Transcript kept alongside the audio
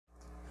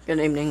Good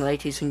evening,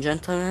 ladies and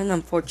gentlemen.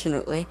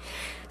 Unfortunately,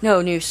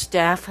 no new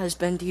staff has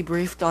been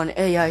debriefed on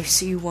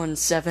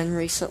AIC-17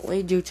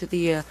 recently due to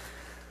the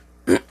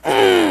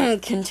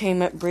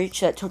containment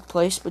breach that took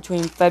place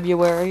between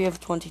February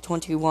of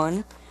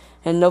 2021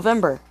 and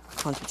November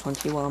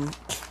 2021.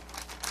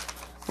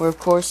 Where, of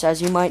course,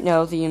 as you might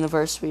know, the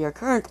universe we are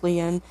currently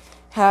in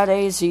had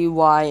a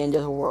ZY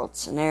into the world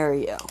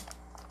scenario.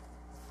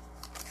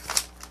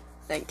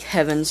 Thank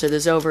heavens it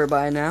is over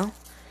by now.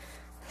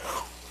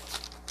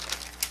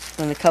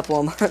 In a couple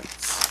of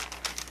months.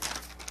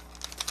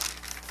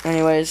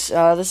 Anyways,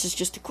 this is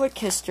just a quick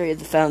history of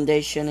the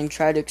Foundation and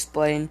try to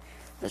explain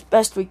as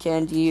best we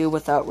can to you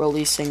without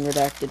releasing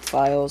redacted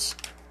files.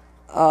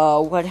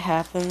 What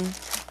happened?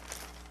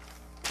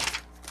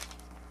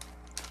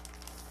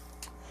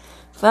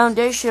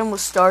 Foundation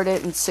was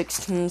started in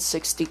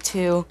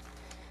 1662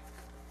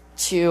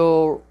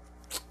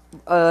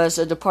 as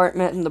a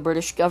department in the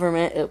British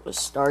government. It was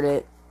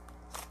started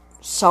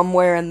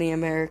somewhere in the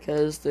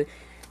Americas. The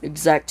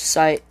exact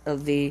site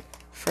of the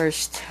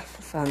first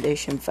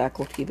Foundation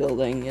faculty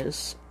building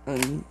is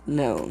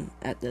unknown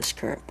at this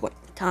current point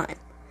in time.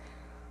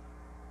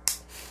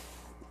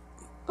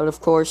 But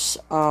of course,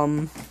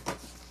 I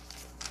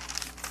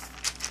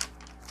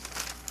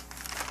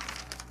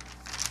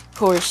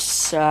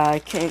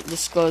can't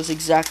disclose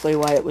exactly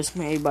why it was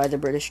made by the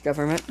British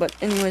government, but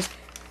anyways,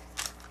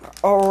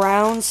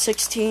 around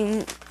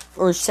 1699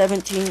 or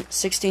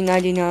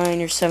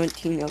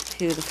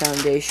 1702, the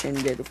Foundation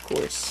did, of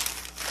course,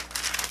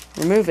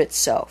 remove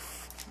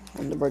itself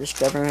from the British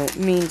government,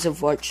 means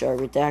of which are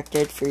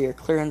redacted for your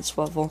clearance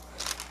level,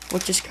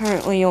 which is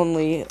currently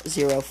only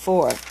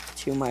 04,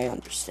 to my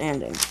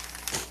understanding.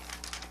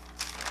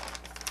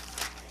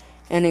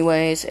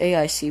 Anyways,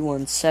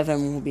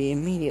 AIC-17 will be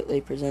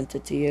immediately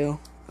presented to you.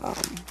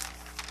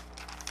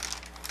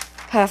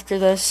 After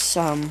this,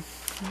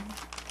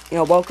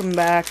 welcome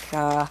back.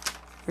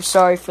 We're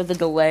sorry for the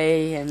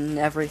delay and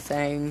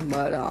everything,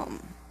 but,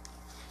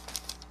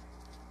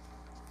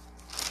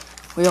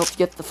 we hope to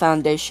get the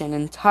Foundation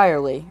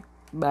entirely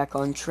back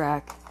on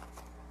track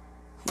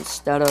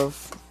instead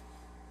of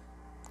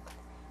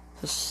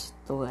this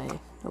delay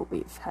that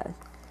we've had.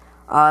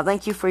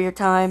 Thank you for your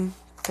time,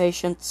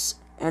 patience,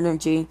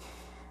 energy,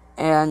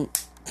 and,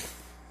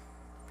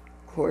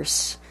 of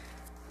course,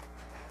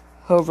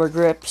 Dr.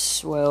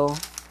 Hovergrips will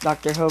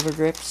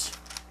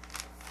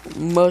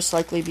most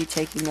likely be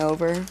taking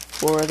over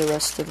for the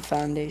rest of the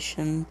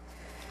Foundation.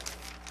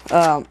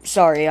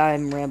 Sorry,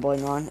 I'm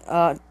rambling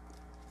on.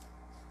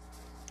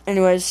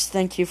 Anyways,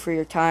 thank you for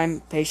your time,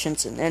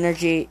 patience, and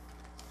energy.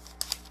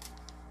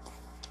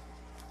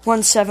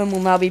 17 will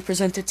now be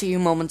presented to you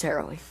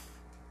momentarily.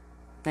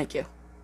 Thank you.